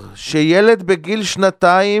אמר שילד בגיל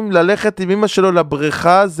 2 ללכת עם אמא שלו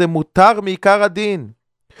לבריכה זה מותר מעיקר הדין.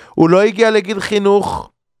 הוא לא הגיע לגיל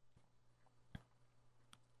חינוך.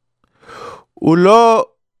 הוא לא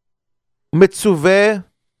מצווה,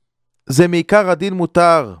 זה מעיקר הדין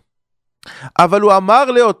מותר. אבל הוא אמר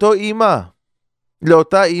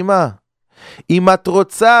לאותה אמא, אם את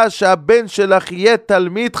רוצה שהבן שלך יהיה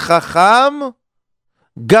תלמיד חכם,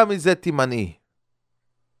 גם מזה תימנעי.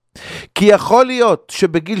 כי יכול להיות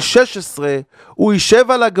שבגיל 16 הוא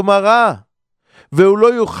יישב על הגמרא, והוא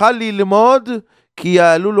לא יוכל ללמוד, כי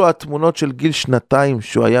יעלו לו התמונות של גיל 2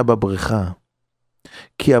 שהוא היה בבריכה.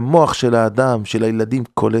 כי המוח של האדם, של הילדים,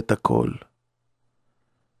 קולט הכל.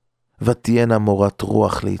 ותהיינה מורת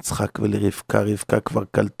רוח ליצחק ולרבקה, רבקה כבר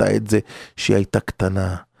קלטה את זה שהיא הייתה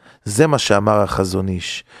קטנה. זה מה שאמר החזון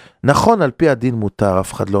איש. נכון, על פי הדין מותר,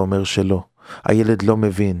 אף אחד לא אומר שלא. הילד לא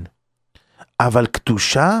מבין. אבל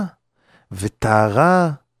קדושה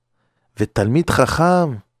וטהרה ותלמיד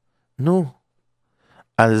חכם,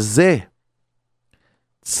 על זה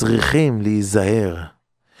צריכים להיזהר.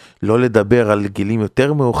 לא לדבר על גילים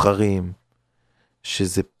יותר מאוחרים,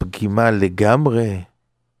 שזה פגימה לגמרי,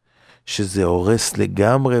 שזה הורס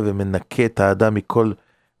לגמרי ומנקה את האדם מכל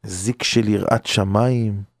זיק של יראת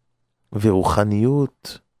שמיים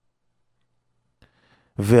ורוחניות.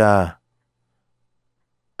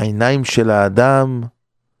 והעיניים של האדם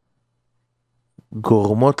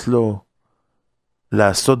גורמות לו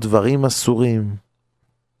לעשות דברים אסורים.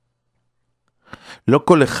 לא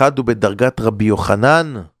כל אחד הוא בדרגת רבי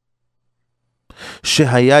יוחנן,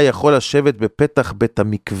 שהיה יכול לשבת בפתח בית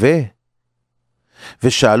המקווה,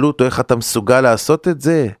 ושאלו אותו איך אתה מסוגל לעשות את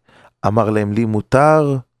זה? אמר להם, לי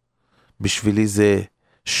מותר, בשבילי זה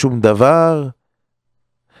שום דבר,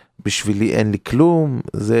 בשבילי אין לי כלום,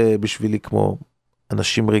 זה בשבילי כמו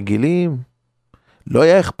אנשים רגילים. לא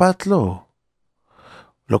היה אכפת לו.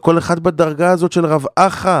 לא כל אחד בדרגה הזאת של רב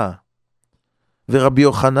אחא ורבי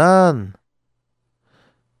יוחנן.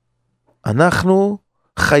 אנחנו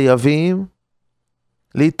חייבים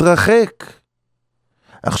להתרחק.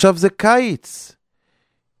 עכשיו זה קיץ.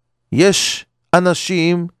 יש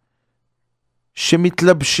אנשים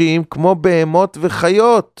שמתלבשים כמו בהמות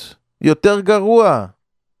וחיות, יותר גרוע.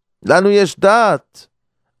 לנו יש דעת,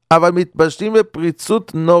 אבל מתבשלים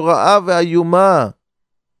בפריצות נוראה ואיומה.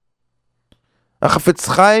 החפץ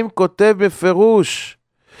חיים כותב בפירוש,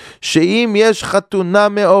 שאם יש חתונה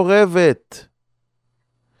מעורבת,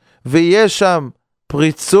 ויש שם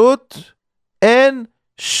פריצות, אין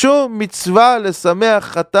שום מצווה לשמח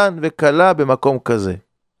חתן וכלה במקום כזה.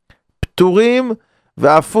 פטורים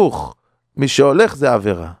והפוך, מי שהולך זה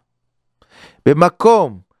עבירה.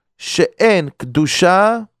 במקום שאין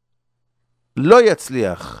קדושה, לא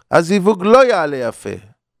יצליח, הזיווג לא יעלה יפה.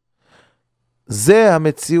 זה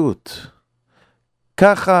המציאות.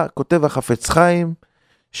 ככה כותב החפץ חיים,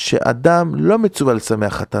 שאדם לא מצווה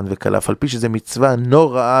לשמח חתן וכלה, אף על פי שזה מצווה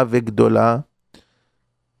נוראה וגדולה,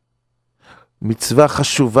 מצווה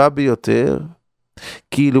חשובה ביותר,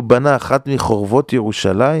 כאילו בנה אחת מחורבות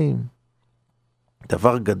ירושלים,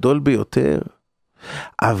 דבר גדול ביותר.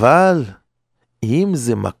 אבל אם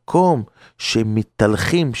זה מקום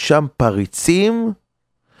שמתהלכים שם פריצים,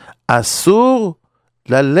 אסור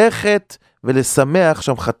ללכת ולשמח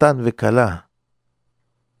שם חתן וכלה.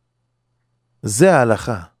 זה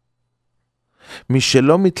ההלכה. מי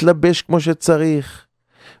שלא מתלבש כמו שצריך,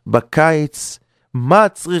 בקיץ, מה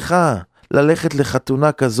צריכה? ללכת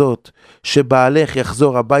לחתונה כזאת, שבעלך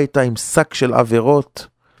יחזור הביתה עם שק של עבירות,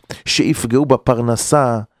 שיפגעו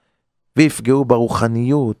בפרנסה, ויפגעו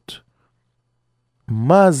ברוחניות.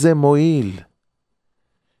 מה זה מועיל?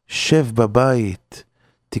 שב בבית,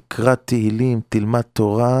 תקרא תהילים, תלמד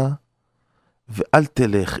תורה, ואל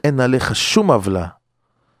תלך, אין עליך שום עוולה.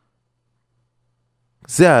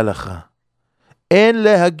 זה ההלכה. אין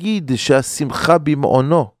להגיד שהשמחה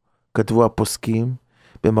במעונו, כתבו הפוסקים,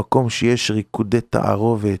 במקום שיש ריקודי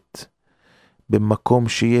תערובת, במקום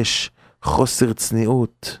שיש חוסר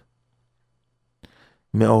צניעות,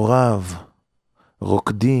 מעורב,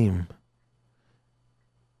 רוקדים,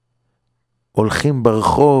 הולכים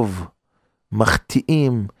ברחוב,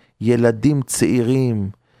 מחטיאים ילדים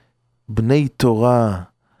צעירים, בני תורה,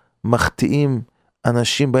 מחטיאים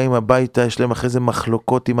אנשים באים הביתה, יש להם אחרי זה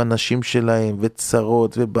מחלוקות עם אנשים שלהם,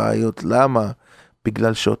 וצרות ובעיות. למה?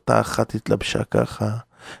 בגלל שאותה אחת התלבשה ככה,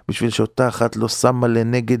 בשביל שאותה אחת לא שמה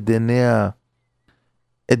לנגד עיניה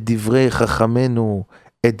את דברי חכמנו,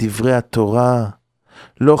 את דברי התורה.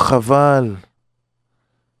 לא חבל?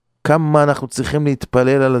 כמה אנחנו צריכים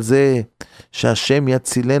להתפלל על זה, שהשם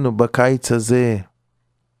יצילנו בקיץ הזה.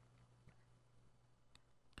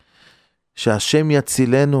 שהשם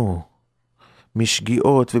יצילנו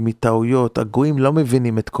משגיאות ומטעויות. הגויים לא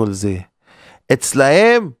מבינים את כל זה.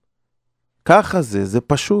 אצלהם ככה זה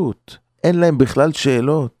פשוט. אין להם בכלל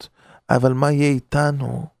שאלות. אבל מה יהיה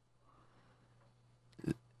איתנו?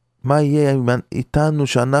 מה יהיה איתנו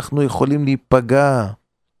שאנחנו יכולים להיפגע?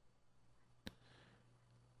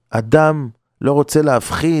 אדם לא רוצה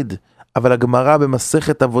להפחיד, אבל הגמרא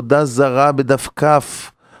במסכת עבודה זרה בדף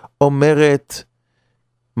כף אומרת,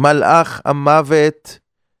 מלאך המוות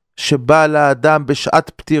שבא לאדם בשעת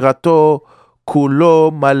פטירתו,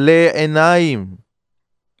 כולו מלא עיניים.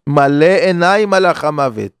 מלא עיניים מלאך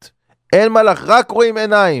המוות. אין מלאך, רק רואים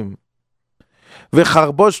עיניים.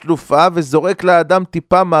 וחרבו שלופה וזורק לאדם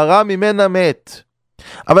טיפה מרה ממנה מת.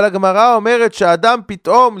 אבל הגמרא אומרת שהאדם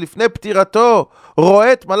פתאום לפני פטירתו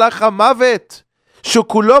רואה את מלאך המוות,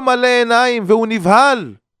 שכולו מלא עיניים והוא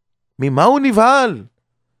נבהל. ממה הוא נבהל?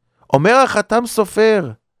 אומר החתם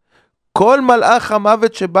סופר, כל מלאך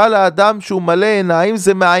המוות שבא לאדם שהוא מלא עיניים,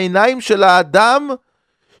 זה מהעיניים של האדם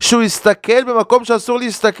שהוא יסתכל במקום שאסור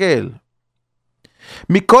להסתכל.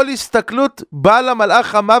 מכל הסתכלות בא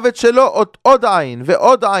למלאך המוות שלו עוד עין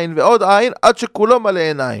ועוד עין ועוד עין, עד שכולו מלא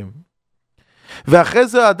עיניים. ואחרי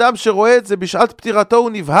זה האדם שרואה את זה בשעת פטירתו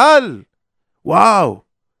הוא נבהל. וואו,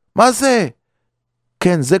 מה זה?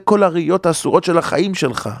 כן, זה כל הראיות האסורות של החיים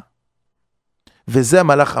שלך. וזה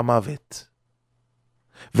המלאך המוות.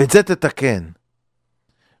 ואת זה תתקן.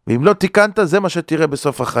 ואם לא תיקנת, זה מה שתראה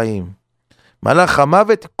בסוף החיים. מלאך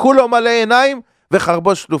המוות, כולו מלא עיניים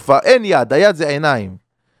וחרבו שלופה. אין יד, היד זה עיניים.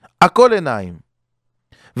 הכל עיניים.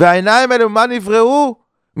 והעיניים האלה, מה נבראו?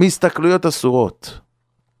 מהסתכלויות אסורות.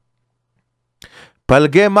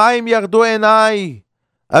 פלגי מים ירדו עיניי,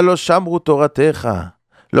 הלא שמרו תורתך.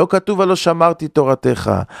 לא כתוב הלא שמרתי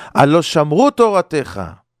תורתך, הלא שמרו תורתך.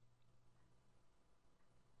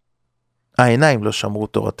 העיניים לא שמרו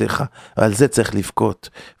תורתך, ועל זה צריך לבכות,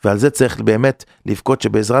 ועל זה צריך באמת לבכות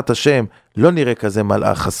שבעזרת השם לא נראה כזה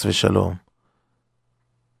מלאך חס ושלום.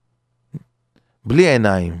 בלי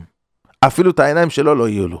עיניים, אפילו את העיניים שלו לא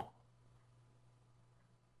יהיו לו.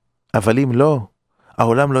 אבל אם לא,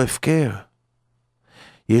 העולם לא הפקר.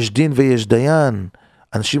 יש דין ויש דיין,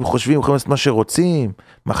 אנשים חושבים, יכולים לעשות מה שרוצים,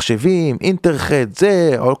 מחשבים, אינטרנט,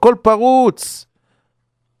 זה, הכל פרוץ.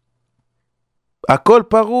 הכל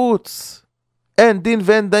פרוץ. אין דין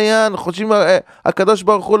ואין דיין, חושבים, הקדוש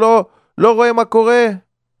ברוך הוא לא רואה מה קורה,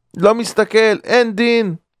 לא מסתכל, אין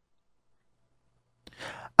דין.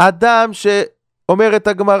 אדם שאומר את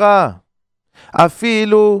הגמרא,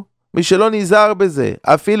 אפילו מי שלא נזהר בזה,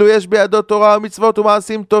 אפילו יש בידו תורה ומצוות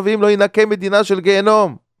ומעשים טובים, לא ינקה מדינה של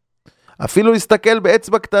גיהנום. אפילו להסתכל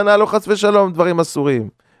באצבע קטנה, לא חס ושלום דברים אסורים.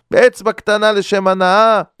 באצבע קטנה לשם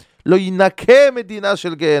הנאה, לא ינקה מדינה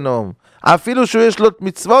של גיהנום. אפילו שיש לו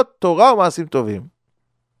מצוות, תורה ומעשים טובים.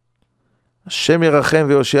 השם ירחם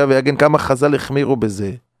ויושיע ויגן. כמה חז"ל החמירו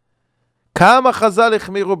בזה. כמה חז"ל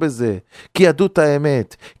החמירו בזה. כי ידעו את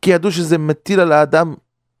האמת. כי ידעו שזה מטיל על האדם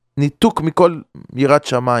ניתוק מכל יראת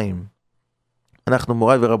שמיים. אנחנו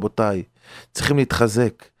מוריי ורבותיי צריכים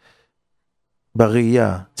להתחזק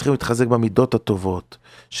בראייה, צריכים להתחזק במידות הטובות,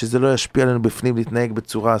 שזה לא ישפיע עלינו בפנים להתנהג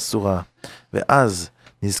בצורה אסורה, ואז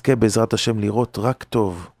נזכה בעזרת השם לראות רק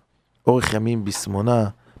טוב, אורך ימים בשמונה,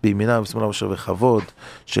 בימינה ובשמאלה ובשוב וכבוד,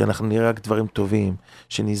 שאנחנו נראה רק דברים טובים,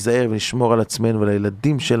 שניזהר ונשמור על עצמנו ועל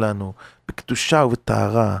הילדים שלנו, בקדושה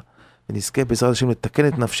ובטהרה, ונזכה בעזרת השם לתקן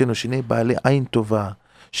את נפשנו, שנהיה בעלי עין טובה,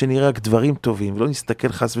 שנראה רק דברים טובים, ולא נסתכל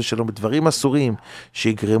חס ושלום בדברים אסורים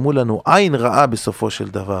שיגרמו לנו עין רעה בסופו של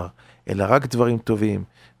דבר, אלא רק דברים טובים,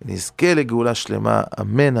 ונזכה לגאולה שלמה,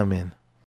 אמן אמן.